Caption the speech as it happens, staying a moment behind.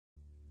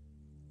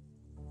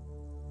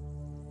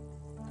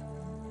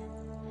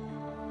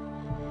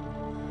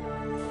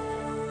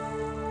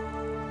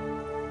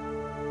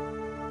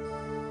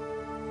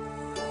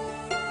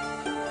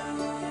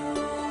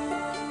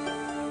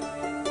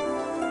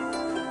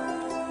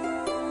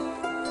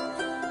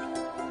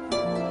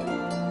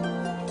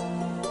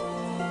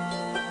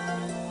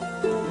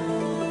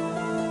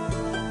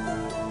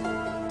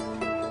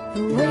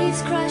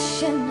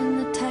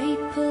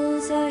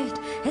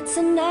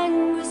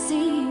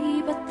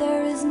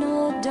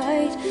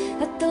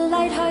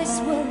lighthouse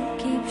will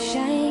keep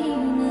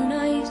shining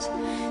out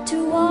to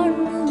warn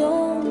the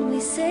lonely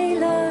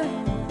sailor.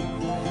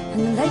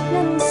 And the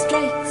lightning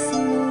strikes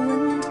and the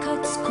wind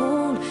cuts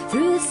cold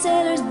through the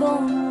sailor's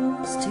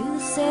bones to the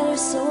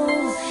sailor's soul,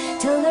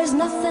 till there's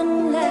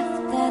nothing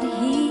left that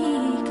he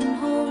can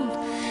hold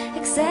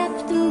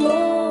except the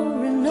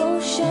roaring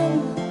ocean.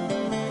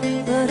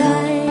 But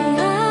I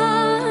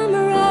am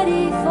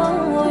ready for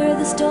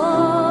the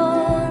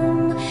storm.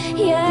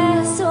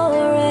 Yes,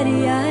 already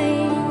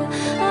I'm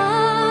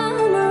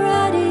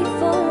ready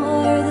for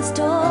the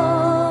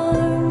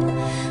storm.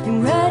 I'm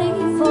ready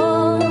for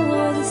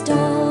the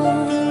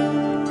storm.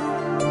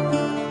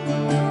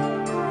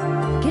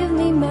 Give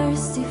me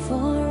mercy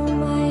for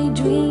my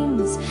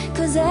dreams,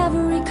 'cause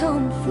every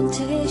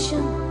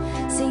confrontation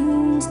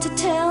seems to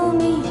tell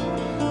me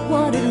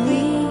what it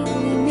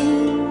really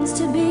means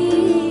to be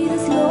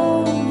this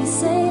lonely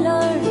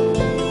sailor.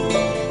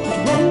 But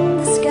when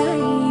the sky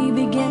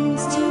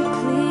begins to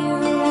clear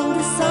and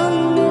the sun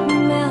it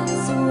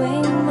melts away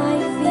my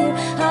fear,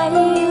 I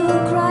will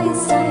cry a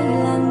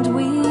silent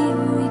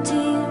weary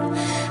tear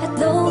at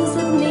those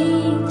that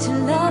need to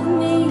love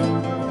me.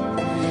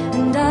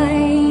 And I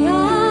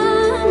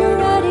am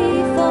ready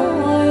for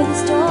the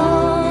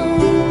storm.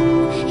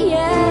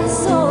 Yes,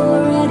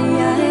 already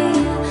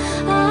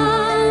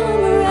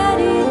I'm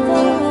ready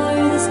for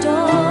the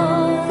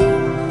storm.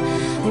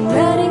 I'm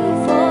ready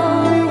for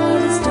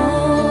the storm.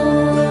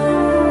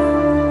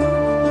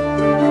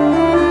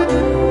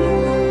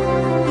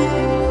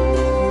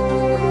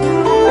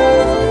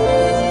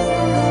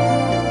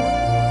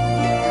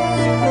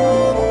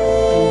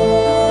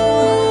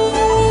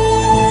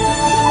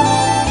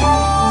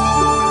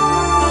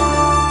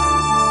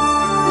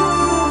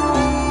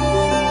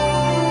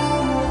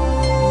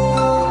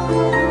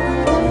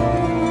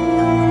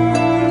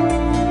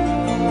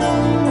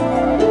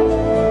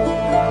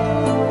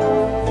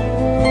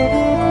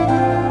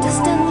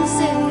 Distance,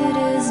 it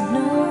is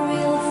no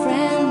real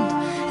friend,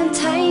 and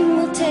time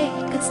will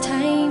take its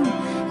time,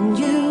 and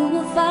you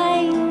will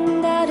find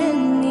that in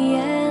the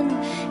end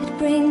it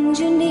brings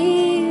you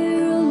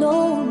near, a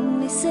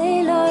lonely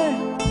sailor.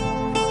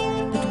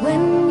 But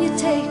when you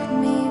take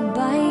me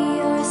by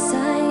your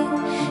side,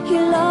 you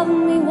love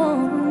me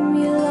warm,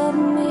 you love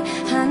me,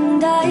 and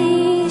I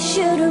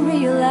should have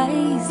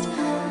realized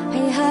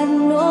I had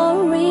no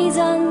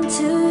reason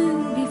to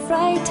be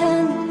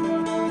frightened.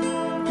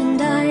 And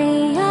I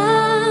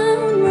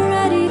am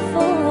ready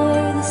for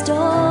the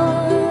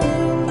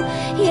storm.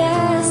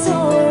 Yes,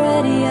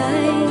 already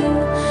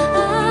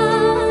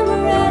I'm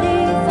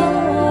ready for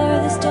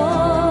the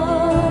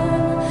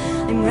storm.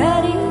 I'm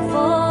ready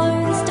for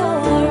the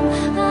storm.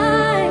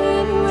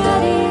 I'm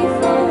ready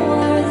for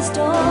the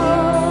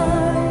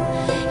storm.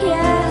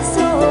 Yes,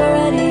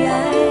 already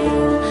I'm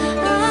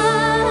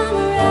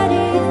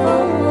ready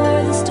for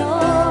the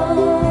storm.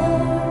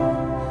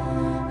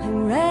 I'm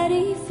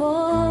ready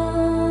for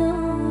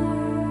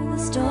the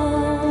storm.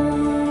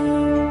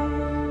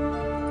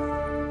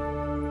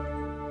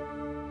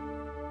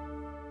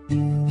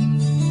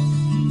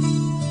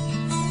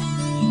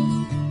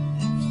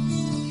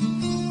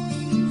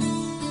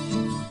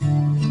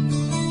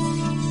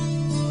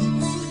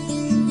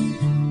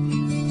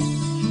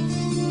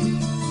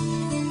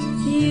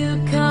 You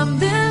can't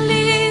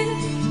believe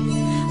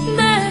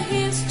the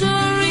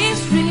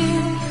history's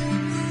real.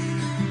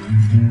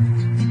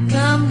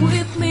 Come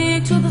with me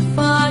to the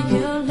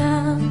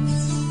firelands.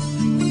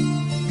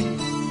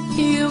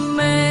 You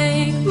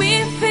make me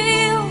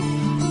feel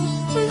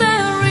the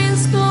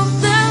risk of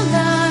the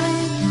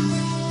life.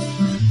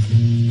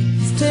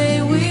 Stay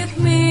with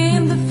me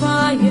in the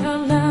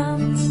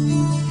firelands.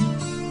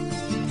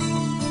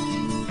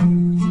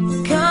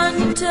 Can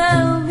you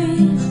tell